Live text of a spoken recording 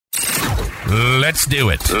Let's do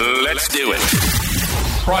it. Let's do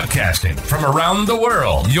it. Broadcasting from around the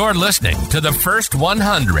world, you're listening to The First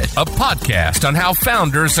 100, a podcast on how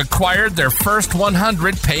founders acquired their first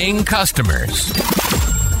 100 paying customers.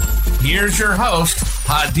 Here's your host,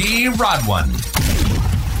 Hadi Radwan.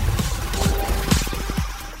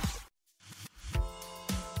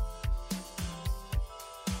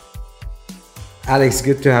 Alex,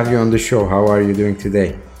 good to have you on the show. How are you doing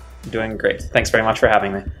today? Doing great. Thanks very much for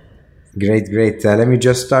having me. Great. Let me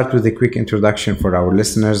just start with a quick introduction for our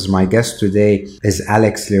listeners. My guest today is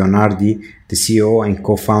Alex Leonardi, the CEO and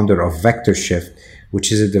co-founder of VectorShift,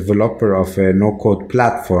 which is a developer of a no-code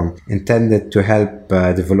platform intended to help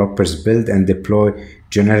developers build and deploy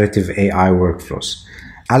generative AI workflows.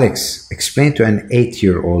 Alex, explain to an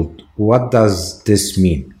 8-year-old, what does this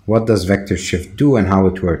mean? What does VectorShift do and how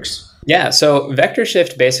it works? Yeah, so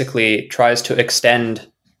VectorShift basically tries to extend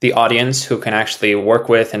the audience who can actually work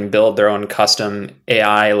with and build their own custom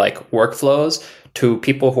AI-like workflows to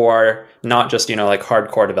people who are not just, like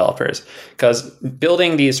hardcore developers. Because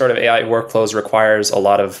building these sort of AI workflows requires a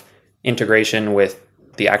lot of integration with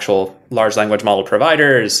the actual large language model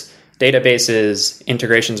providers, databases,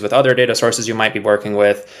 integrations with other data sources you might be working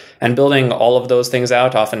with. And building all of those things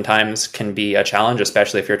out oftentimes can be a challenge,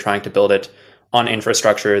 especially if you're trying to build it on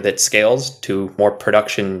infrastructure that scales to more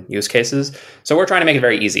production use cases. So we're trying to make it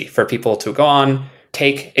very easy for people to go on,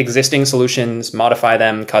 take existing solutions, modify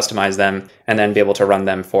them, customize them, and then be able to run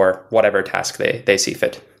them for whatever task they see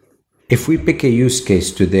fit. If we pick a use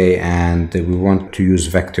case today and we want to use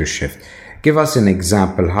VectorShift, give us an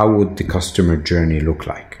example. How would the customer journey look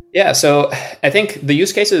like? Yeah, so I think the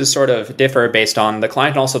use cases sort of differ based on the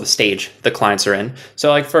client and also the stage the clients are in. So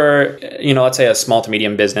like for, let's say a small to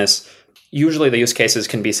medium business, usually the use cases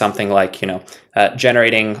can be something like,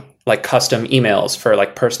 generating like custom emails for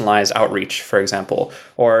like personalized outreach, for example,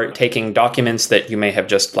 or taking documents that you may have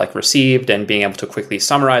just like received and being able to quickly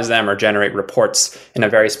summarize them or generate reports in a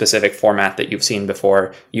very specific format that you've seen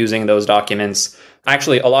before using those documents.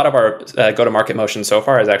 Actually, a lot of our go-to-market motion so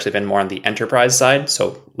far has actually been more on the enterprise side,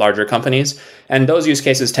 so larger companies. And those use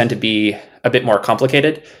cases tend to be a bit more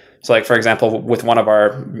complicated. So like, for example, with one of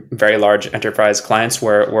our very large enterprise clients,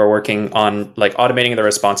 we're working on like automating the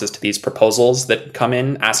responses to these proposals that come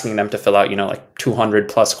in, asking them to fill out, like 200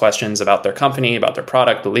 plus questions about their company, about their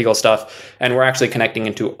product, the legal stuff. And we're actually connecting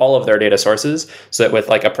into all of their data sources so that with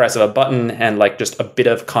like a press of a button and like just a bit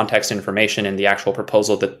of context information in the actual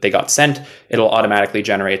proposal that they got sent, it'll automatically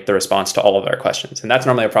generate the response to all of their questions. And that's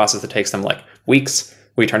normally a process that takes them like weeks.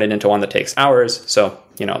 We turn it into one that takes hours. So,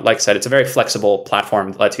 like I said, it's a very flexible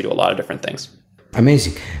platform that lets you do a lot of different things.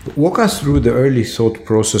 Amazing. Walk us through the early thought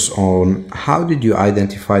process on how did you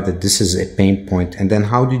identify that this is a pain point, and then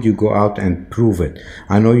how did you go out and prove it?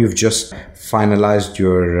 I know you've just finalized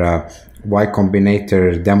your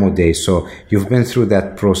Y-combinator demo day, so you've been through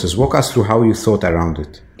that process. Walk us through how you thought around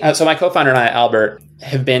it. So my co-founder and I, Albert,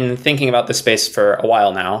 have been thinking about this space for a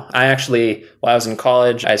while now. I actually, while I was in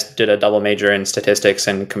college, I did a double major in statistics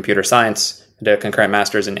and computer science, did a concurrent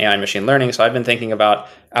master's in AI and machine learning. So I've been thinking about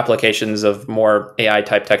applications of more AI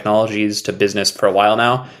type technologies to business for a while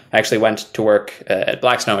now. I actually went to work at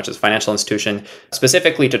Blackstone, which is a financial institution,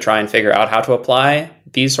 specifically to try and figure out how to apply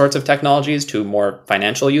these sorts of technologies to more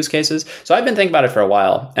financial use cases. So I've been thinking about it for a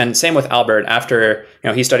while. And same with Albert. After,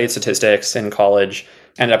 he studied statistics in college,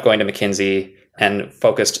 ended up going to McKinsey, and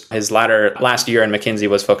focused his last year in McKinsey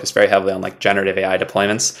was focused very heavily on like generative AI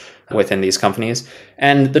deployments within these companies.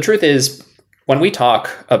 And the truth is, when we talk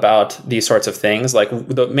about these sorts of things, like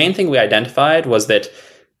the main thing we identified was that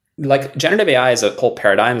like generative AI as a whole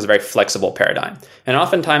paradigm is a very flexible paradigm. And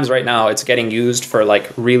oftentimes right now it's getting used for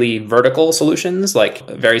like really vertical solutions, like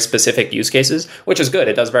very specific use cases, which is good.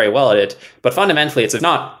 It does very well at it. But fundamentally, it's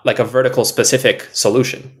not like a vertical specific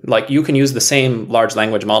solution. Like you can use the same large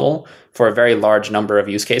language model for a very large number of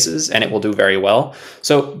use cases and it will do very well.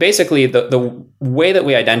 So basically the way that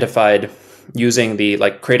we identified using the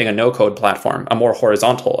creating a no-code platform, a more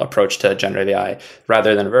horizontal approach to generative AI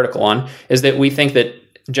rather than a vertical one, is that we think that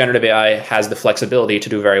generative AI has the flexibility to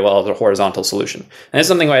do very well as a horizontal solution. And this is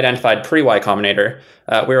something we identified pre-Y-combinator.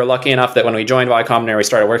 We were lucky enough that when we joined Y-combinator, we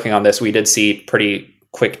started working on this, we did see pretty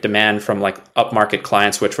quick demand from upmarket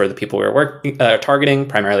clients, which were the people we were targeting,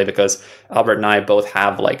 primarily because Albert and I both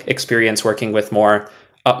have experience working with more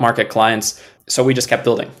upmarket clients. So we just kept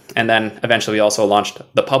building. And then eventually we also launched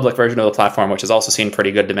the public version of the platform, which has also seen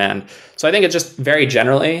pretty good demand. So I think it's just very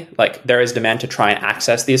generally, there is demand to try and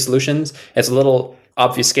access these solutions. It's a little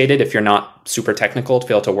obfuscated if you're not super technical to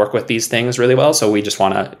be able to work with these things really well. So we just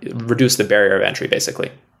want to reduce the barrier of entry,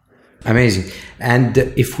 basically. Amazing. And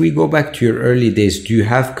if we go back to your early days, do you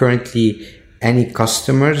have currently any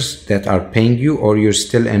customers that are paying you, or you're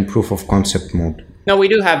still in proof of concept mode? No, we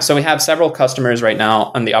do have. So we have several customers right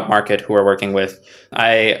now on the upmarket who we're working with.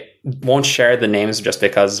 I won't share the names just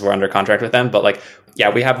because we're under contract with them. But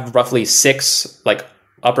we have roughly 6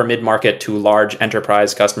 upper mid-market to large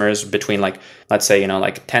enterprise customers between let's say,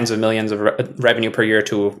 tens of millions of revenue per year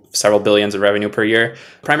to several billions of revenue per year.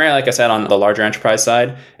 Primarily, like I said, on the larger enterprise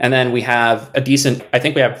side. And then we have I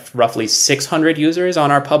think we have roughly 600 users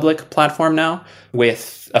on our public platform now,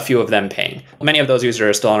 with a few of them paying. Many of those users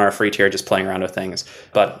are still on our free tier, just playing around with things,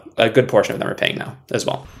 but a good portion of them are paying now as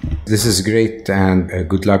well. This is great, and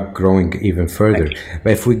good luck growing even further.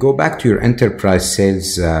 But if we go back to your enterprise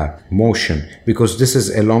sales motion, because this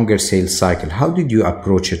is a longer sales cycle, how did you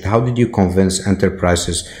approach it? How did you convince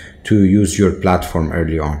enterprises to use your platform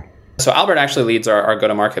early on? So Albert actually leads our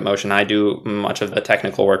go-to-market motion. I do much of the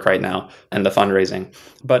technical work right now and the fundraising.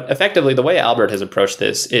 But effectively, the way Albert has approached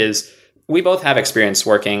this is we both have experience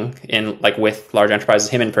working in with large enterprises.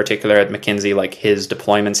 Him in particular at McKinsey, his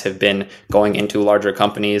deployments have been going into larger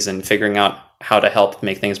companies and figuring out how to help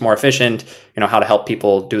make things more efficient, how to help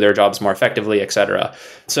people do their jobs more effectively, etc.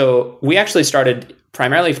 So we actually started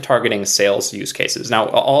primarily targeting sales use cases. Now,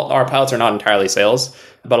 all our pilots are not entirely sales,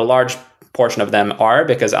 but a large portion of them are,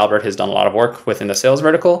 because Albert has done a lot of work within the sales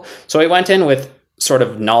vertical. So we went in with sort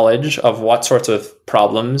of knowledge of what sorts of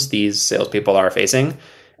problems these salespeople are facing.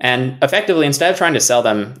 And effectively, instead of trying to sell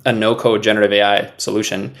them a no-code generative AI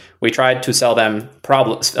solution, we tried to sell them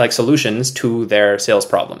solutions to their sales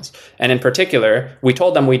problems. And in particular, we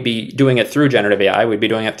told them we'd be doing it through generative AI. We'd be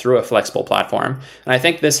doing it through a flexible platform. And I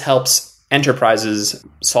think this helps enterprises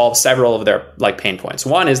solve several of their pain points.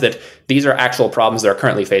 One is that these are actual problems they're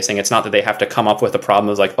currently facing. It's not that they have to come up with a problem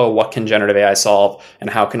of what can generative AI solve and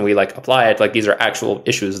how can we apply it? These are actual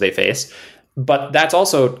issues they face. But that's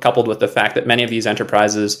also coupled with the fact that many of these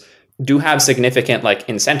enterprises do have significant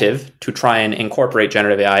incentive to try and incorporate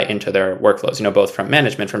generative AI into their workflows, both from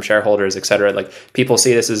management, from shareholders, et cetera. People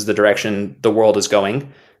see this as the direction the world is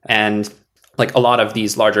going. And a lot of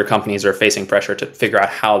these larger companies are facing pressure to figure out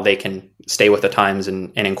how they can stay with the times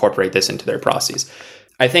and incorporate this into their processes.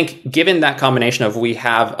 I think given that combination of we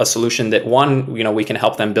have a solution that one, we can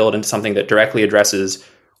help them build into something that directly addresses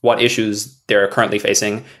what issues they're currently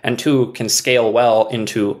facing, and two, can scale well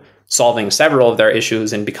into solving several of their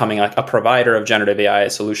issues and becoming a provider of generative AI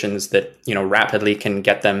solutions that, rapidly can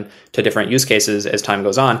get them to different use cases as time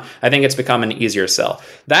goes on. I think it's become an easier sell.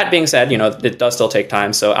 That being said, it does still take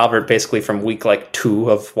time. So Albert, basically from week 2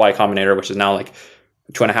 of Y-combinator, which is now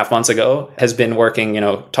 2.5 months ago, has been working,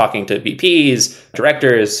 talking to VPs,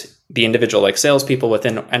 directors, the individual salespeople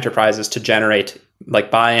within enterprises to generate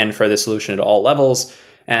buy-in for the solution at all levels.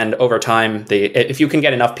 And over time, if you can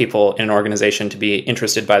get enough people in an organization to be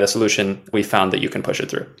interested by the solution, we found that you can push it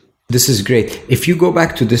through. This is great. If you go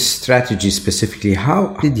back to this strategy specifically,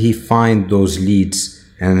 how did he find those leads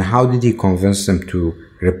and how did he convince them to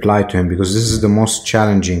reply to him? Because this is the most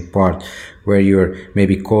challenging part, where you're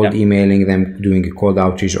maybe cold emailing them, doing a cold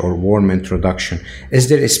outreach or warm introduction. Is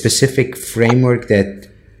there a specific framework that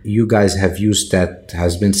you guys have used that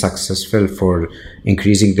has been successful for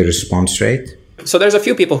increasing the response rate? So there's a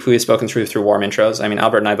few people who we've spoken through warm intros. I mean,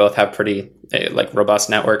 Albert and I both have pretty robust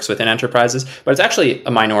networks within enterprises, but it's actually a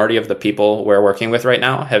minority of the people we're working with right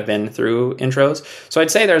now have been through intros. So I'd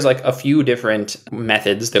say there's a few different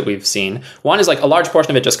methods that we've seen. One is a large portion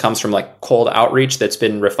of it just comes from cold outreach that's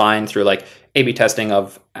been refined through A/B testing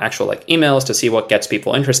of actual emails to see what gets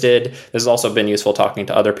people interested. This has also been useful talking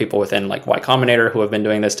to other people within Y-combinator who have been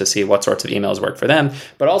doing this to see what sorts of emails work for them.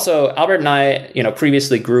 But also Albert and I,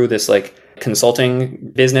 previously grew this consulting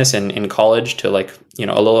business in college to a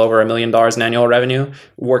little over $1 million in annual revenue,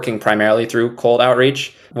 working primarily through cold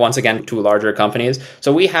outreach, once again to larger companies.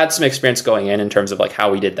 So we had some experience going in terms of how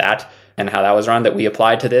we did that and how that was run, that we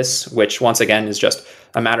applied to this, which once again is just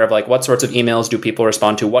a matter of what sorts of emails do people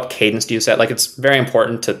respond to, what cadence do you set. It's very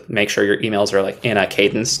important to make sure your emails are in a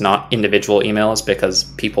cadence, not individual emails, because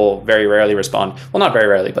people very rarely respond. Well, not very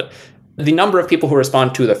rarely, but the number of people who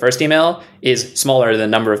respond to the first email is smaller than the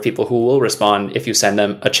number of people who will respond if you send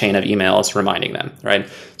them a chain of emails reminding them, right?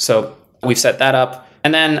 So we've set that up.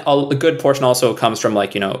 And then a good portion also comes from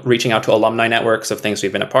reaching out to alumni networks of things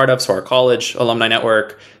we've been a part of. So our college alumni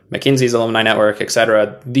network, McKinsey's alumni network, et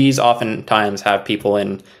cetera. These oftentimes have people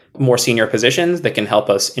in more senior positions that can help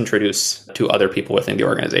us introduce to other people within the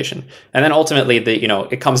organization. And then ultimately,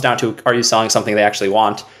 it comes down to, are you selling something they actually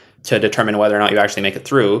want, to determine whether or not you actually make it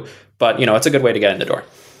through. But, it's a good way to get in the door.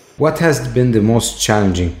 What has been the most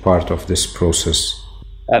challenging part of this process?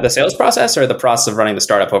 The sales process or the process of running the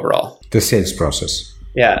startup overall? The sales process.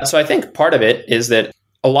 Yeah. So I think part of it is that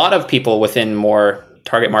a lot of people within more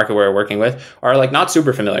target market we're working with are like not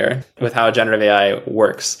super familiar with how generative AI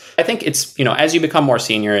works. I think it's, as you become more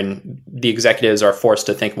senior and the executives are forced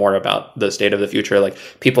to think more about the state of the future, like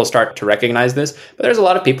people start to recognize this. But there's a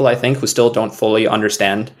lot of people, I think, who still don't fully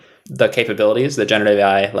understand the capabilities that generative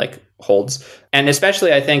AI like holds. And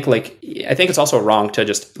especially I think it's also wrong to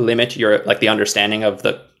just limit your like the understanding of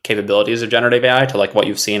the capabilities of generative AI to like what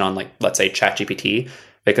you've seen on like, let's say, ChatGPT.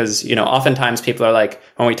 Because, oftentimes people are like,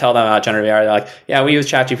 when we tell them about generative AI, they're like, yeah, we use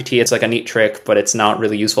ChatGPT. It's like a neat trick, but it's not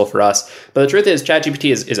really useful for us. But the truth is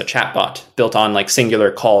ChatGPT is a chatbot built on like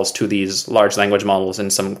singular calls to these large language models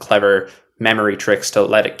and some clever memory tricks to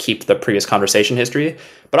let it keep the previous conversation history.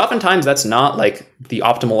 But oftentimes that's not like the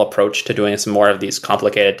optimal approach to doing some more of these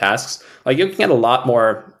complicated tasks. Like you can get a lot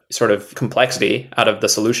more sort of complexity out of the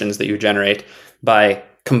solutions that you generate by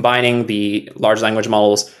combining the large language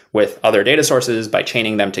models with other data sources, by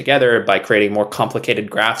chaining them together, by creating more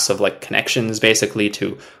complicated graphs of like connections, basically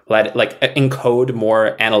to let it like encode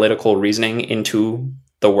more analytical reasoning into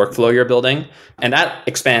the workflow you're building. And that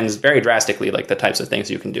expands very drastically like the types of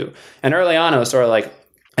things you can do. And early on, it was sort of like,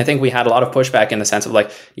 I think we had a lot of pushback in the sense of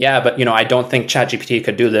like, yeah, but I don't think ChatGPT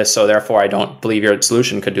could do this, so therefore I don't believe your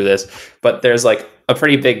solution could do this. But there's like a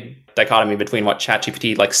pretty big dichotomy between what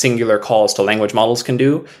ChatGPT, like singular calls to language models, can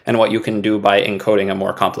do and what you can do by encoding a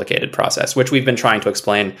more complicated process, which we've been trying to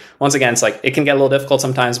explain. Once again, it's like it can get a little difficult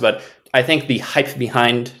sometimes, but I think the hype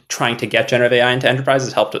behind trying to get generative AI into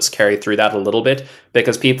enterprises helped us carry through that a little bit,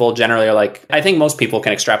 because people generally are like, I think most people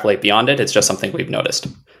can extrapolate beyond it. It's just something we've noticed.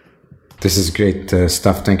 This is great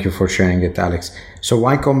stuff. Thank you for sharing it, Alex. So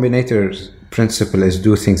Y-combinator's principle is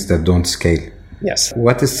do things that don't scale. Yes.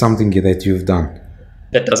 What is something that you've done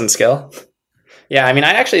that doesn't scale? Yeah, I mean, I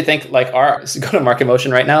actually think like our go-to-market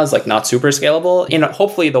motion right now is like not super scalable in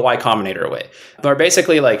hopefully the Y-combinator way. But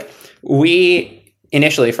basically like we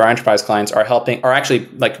initially for our enterprise clients are actually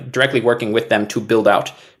like directly working with them to build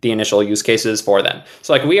out the initial use cases for them.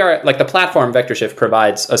 So like we are like the platform VectorShift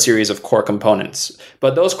provides a series of core components,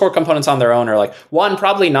 but those core components on their own are like, one,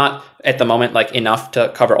 probably not at the moment like enough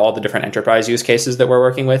to cover all the different enterprise use cases that we're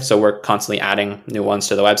working with. So we're constantly adding new ones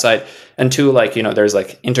to the website. And two, like, there's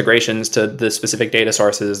like integrations to the specific data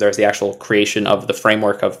sources. There's the actual creation of the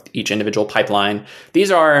framework of each individual pipeline. These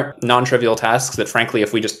are non-trivial tasks that frankly,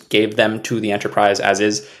 if we just gave them to the enterprise as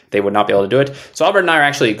is, they would not be able to do it. So Albert and I are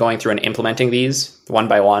actually going through and implementing these one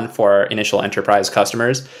by one for our initial enterprise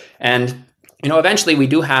customers. And, eventually we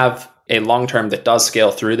do have a long-term that does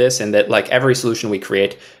scale through this, and that like every solution we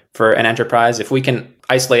create for an enterprise, if we can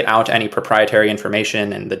isolate out any proprietary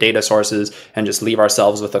information and the data sources and just leave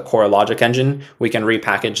ourselves with a core logic engine, we can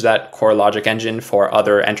repackage that core logic engine for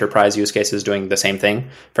other enterprise use cases doing the same thing.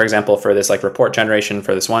 For example, for this like report generation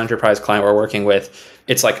for this one enterprise client we're working with,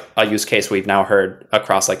 it's like a use case we've now heard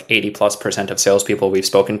across like 80+% of salespeople we've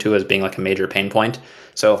spoken to as being like a major pain point.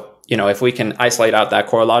 So, if we can isolate out that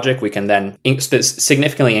core logic, we can then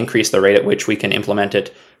significantly increase the rate at which we can implement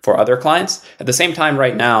it for other clients. At the same time,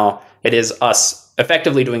 right now, it is us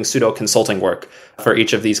effectively doing pseudo consulting work for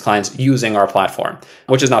each of these clients using our platform,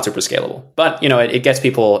 which is not super scalable. But, it gets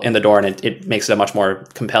people in the door, and it makes it a much more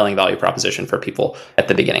compelling value proposition for people at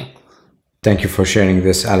the beginning. Thank you for sharing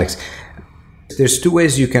this, Alex. There's two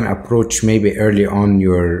ways you can approach maybe early on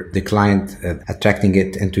the client attracting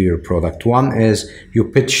it into your product. One is you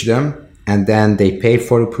pitch them and then they pay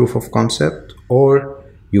for a proof of concept, or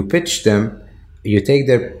you pitch them, you take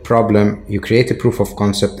their problem, you create a proof of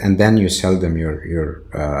concept, and then you sell them your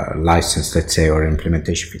license, let's say, or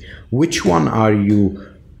implementation fee. Which one are you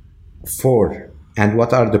for, and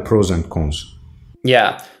what are the pros and cons?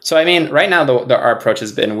 Yeah. So, I mean, right now, our approach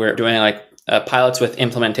has been we're doing like pilots with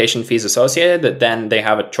implementation fees associated, that then they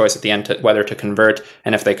have a choice at the end to whether to convert.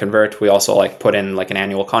 And if they convert, we also like put in like an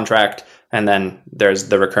annual contract, and then there's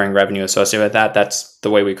the recurring revenue associated with that. That's the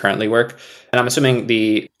way we currently work. And I'm assuming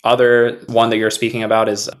the other one that you're speaking about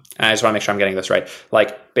is, I just want to make sure I'm getting this right,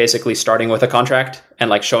 like basically starting with a contract and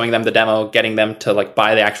like showing them the demo, getting them to like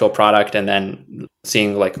buy the actual product, and then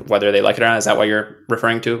seeing like whether they like it or not. Is that what you're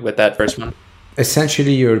referring to with that first one?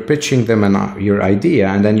 Essentially, you're pitching them your idea,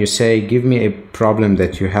 and then you say, give me a problem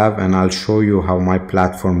that you have, and I'll show you how my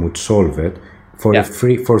platform would solve it for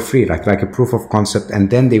free, like a proof of concept, and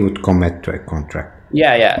then they would commit to a contract.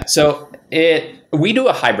 Yeah. So we do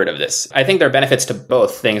a hybrid of this. I think there are benefits to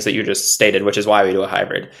both things that you just stated, which is why we do a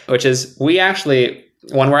hybrid, which is we actually,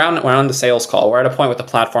 when we're on the sales call, we're at a point with the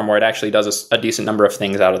platform where it actually does a decent number of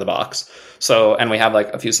things out of the box. So, and we have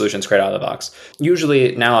like a few solutions created out of the box.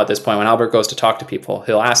 Usually now at this point, when Albert goes to talk to people,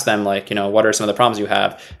 he'll ask them like, what are some of the problems you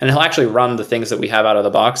have? And he'll actually run the things that we have out of the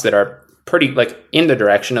box that are pretty like in the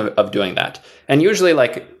direction of doing that. And usually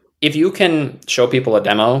like if you can show people a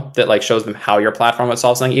demo that like shows them how your platform would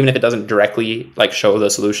solve something, even if it doesn't directly like show the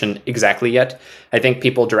solution exactly yet, I think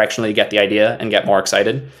people directionally get the idea and get more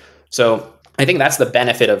excited. So I think that's the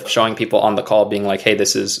benefit of showing people on the call being like, hey,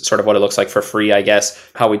 this is sort of what it looks like for free, I guess,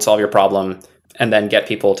 how we'd solve your problem, and then get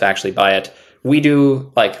people to actually buy it. We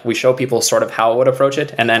do like, we show people sort of how it would approach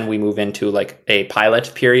it. And then we move into like a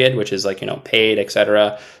pilot period, which is like, paid,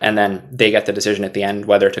 etc. And then they get the decision at the end,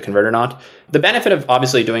 whether to convert or not. The benefit of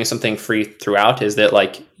obviously doing something free throughout is that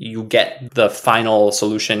like you get the final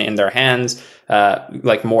solution in their hands.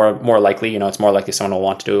 Like more likely, it's more likely someone will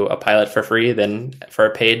want to do a pilot for free than for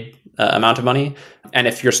a paid amount of money. And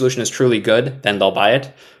if your solution is truly good, then they'll buy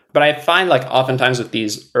it. But I find like oftentimes with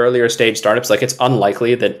these earlier stage startups, like it's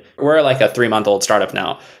unlikely that we're like a 3-month-old startup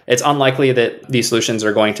now. It's unlikely that these solutions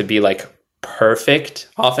are going to be like perfect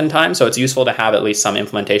oftentimes. So it's useful to have at least some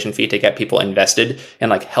implementation fee to get people invested in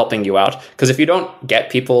like helping you out. Because if you don't get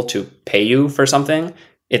people to pay you for something,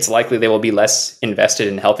 it's likely they will be less invested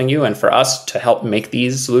in helping you. And for us to help make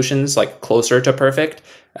these solutions like closer to perfect,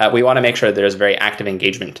 we want to make sure there's very active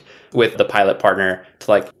engagement with the pilot partner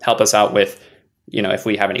to like help us out with if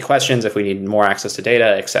we have any questions, if we need more access to data,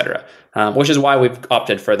 etc., which is why we've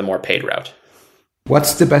opted for the more paid route.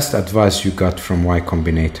 What's the best advice you got from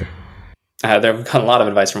Y-combinator? They've got a lot of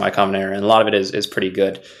advice from Y-combinator, and a lot of it is pretty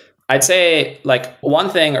good. I'd say like one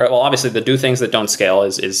thing, obviously the do things that don't scale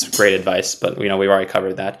is great advice, but we've already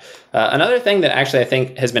covered that. Another thing that actually I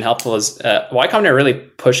think has been helpful is Y-combinator really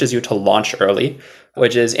pushes you to launch early,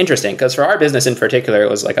 which is interesting because for our business in particular, it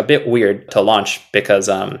was like a bit weird to launch because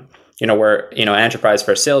we're an enterprise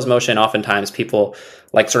for sales motion. Oftentimes people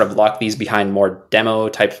like sort of lock these behind more demo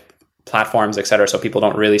type platforms, et cetera. So people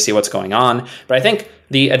don't really see what's going on. But I think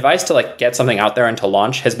the advice to like get something out there and to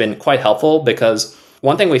launch has been quite helpful because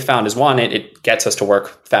one thing we found is it gets us to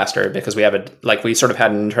work faster because we sort of had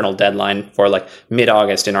an internal deadline for like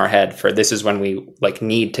mid-August in our head for this is when we like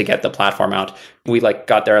need to get the platform out. We like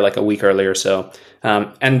got there like a week earlier or so.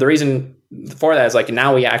 And the reason for that is like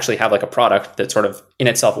now we actually have like a product that sort of in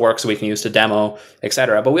itself works, so we can use to demo,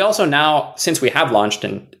 etc. But we also now, since we have launched,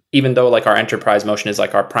 and even though like our enterprise motion is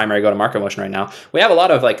like our primary go-to-market motion right now, we have a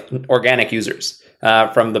lot of like organic users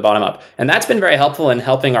from the bottom up. And that's been very helpful in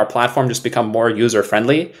helping our platform just become more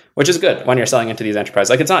user-friendly, which is good when you're selling into these enterprises.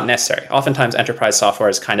 Like it's not necessary. Oftentimes enterprise software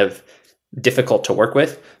is kind of difficult to work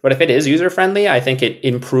with. But if it is user-friendly, I think it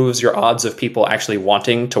improves your odds of people actually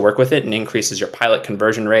wanting to work with it and increases your pilot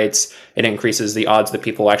conversion rates. It increases the odds that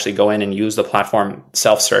people will actually go in and use the platform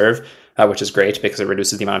self-serve, which is great because it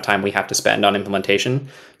reduces the amount of time we have to spend on implementation.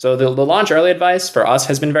 So the launch early advice for us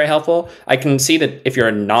has been very helpful. I can see that if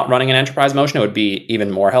you're not running an enterprise motion, it would be even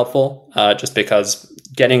more helpful just because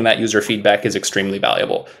getting that user feedback is extremely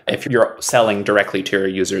valuable if you're selling directly to your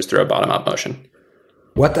users through a bottom-up motion.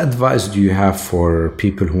 What advice do you have for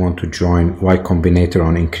people who want to join Y-combinator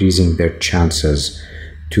on increasing their chances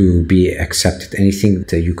to be accepted? Anything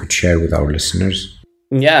that you could share with our listeners?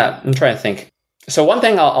 Yeah, I'm trying to think. So one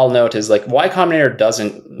thing I'll note is like Y-combinator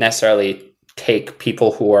doesn't necessarily take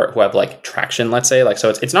people who have like traction, let's say. Like, so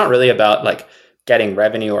it's not really about like getting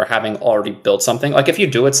revenue or having already built something. Like if you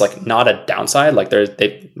do, it's like not a downside. Like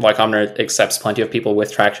Y-combinator accepts plenty of people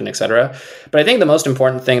with traction, etc. But I think the most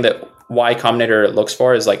important thing that Y-combinator looks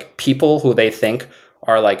for is like people who they think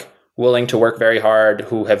are like willing to work very hard,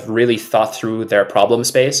 who have really thought through their problem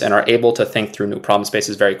space and are able to think through new problem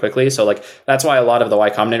spaces very quickly. So like that's why a lot of the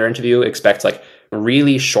Y-combinator interview expects like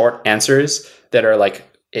really short answers that are like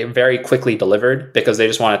very quickly delivered because they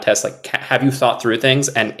just want to test like have you thought through things,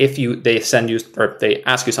 and if they send you or they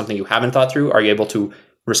ask you something you haven't thought through, are you able to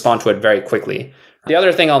respond to it very quickly? The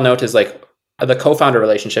other thing I'll note is like the co-founder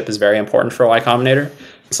relationship is very important for Y-combinator.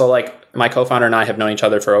 So like my co-founder and I have known each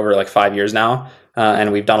other for over like 5 years now.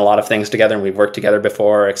 And we've done a lot of things together and we've worked together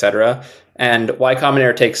before, etc. And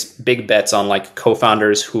Y-combinator takes big bets on like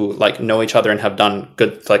co-founders who like know each other and have done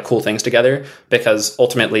good, like cool things together, because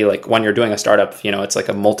ultimately like when you're doing a startup, it's like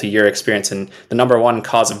a multi-year experience, and the number one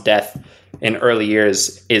cause of death in early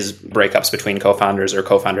years is breakups between co-founders or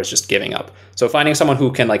co-founders just giving up. So finding someone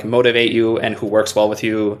who can like motivate you and who works well with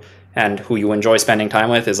you and who you enjoy spending time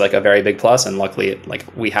with is like a very big plus. And luckily like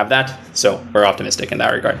we have that. So we're optimistic in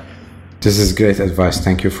that regard. This is great advice.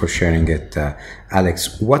 Thank you for sharing it,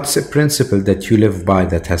 Alex. What's a principle that you live by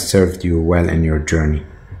that has served you well in your journey?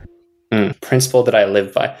 Principle that I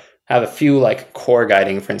live by. I have a few like core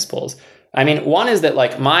guiding principles. I mean, one is that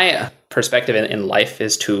like my perspective in life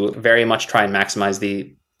is to very much try and maximize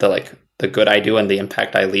the good I do and the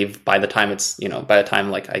impact I leave by the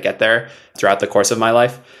time like I get there throughout the course of my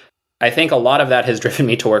life. I think a lot of that has driven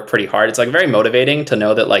me to work pretty hard. It's like very motivating to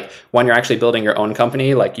know that like when you're actually building your own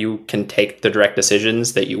company, like you can take the direct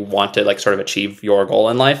decisions that you want to like sort of achieve your goal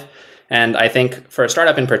in life. And I think for a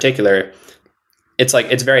startup in particular,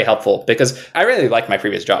 it's very helpful because I really liked my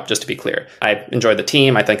previous job, just to be clear. I enjoyed the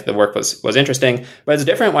team. I think the work was interesting, but it's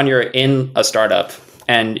different when you're in a startup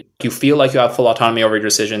and you feel like you have full autonomy over your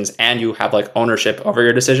decisions and you have like ownership over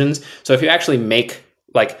your decisions. So if you actually make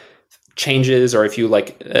like changes or if you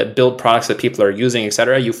like build products that people are using,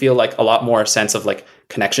 etc., you feel like a lot more sense of like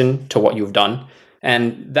connection to what you've done.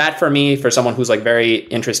 And that for me, for someone who's like very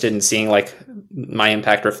interested in seeing like my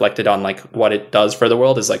impact reflected on like what it does for the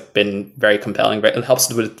world, has like been very compelling. It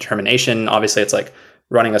helps with determination. Obviously, it's like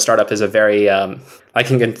running a startup is a very I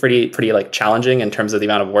can get pretty like challenging in terms of the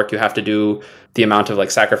amount of work you have to do, the amount of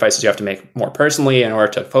like sacrifices you have to make more personally in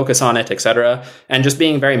order to focus on it, etc. And just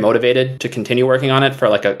being very motivated to continue working on it for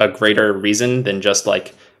like a greater reason than just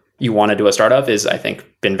like you want to do a startup is, I think,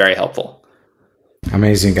 been very helpful.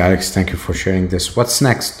 Amazing, Alex. Thank you for sharing this. What's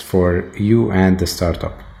next for you and the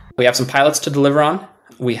startup? We have some pilots to deliver on.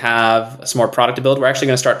 We have some more product to build. We're actually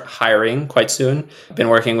going to start hiring quite soon. I've been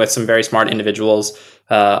working with some very smart individuals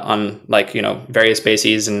on like, various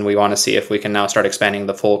bases, and we want to see if we can now start expanding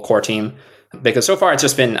the full core team. Because so far it's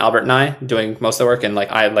just been Albert and I doing most of the work. And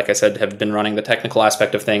like I said, have been running the technical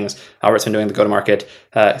aspect of things. Albert's been doing the go-to-market.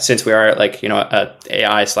 Since we are like, a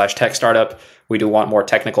AI/tech startup, we do want more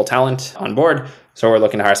technical talent on board. So we're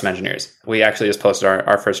looking to hire some engineers. We actually just posted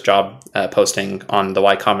our first job posting on the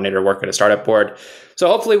Y-combinator work at a startup board. So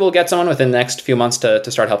hopefully we'll get someone within the next few months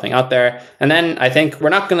to start helping out there. And then I think we're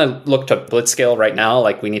not going to look to blitzscale right now.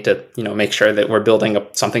 Like we need to, make sure that we're building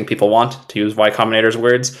something people want, to use Y-combinator's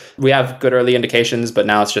words. We have good early indications, but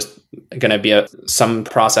now it's just going to be some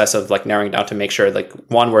process of like narrowing down to make sure like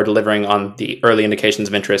one, we're delivering on the early indications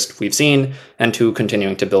of interest we've seen, and two,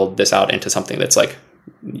 continuing to build this out into something that's like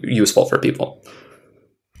useful for people.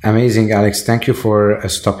 Amazing, Alex. Thank you for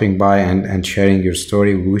stopping by and sharing your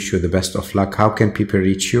story. We wish you the best of luck. How can people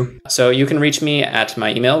reach you? So you can reach me at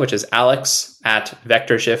my email, which is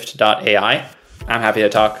alex@VectorShift.ai. I'm happy to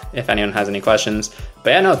talk if anyone has any questions. But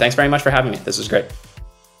yeah, no, thanks very much for having me. This was great.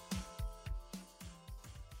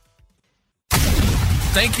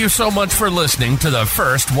 Thank you so much for listening to the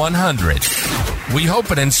First 100. We hope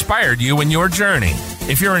it inspired you in your journey.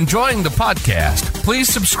 If you're enjoying the podcast, please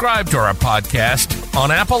subscribe to our podcast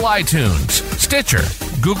on Apple iTunes, Stitcher,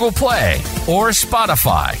 Google Play, or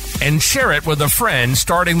Spotify, and share it with a friend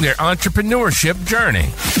starting their entrepreneurship journey.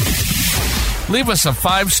 Leave us a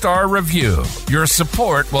 5-star review. Your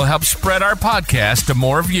support will help spread our podcast to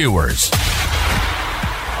more viewers.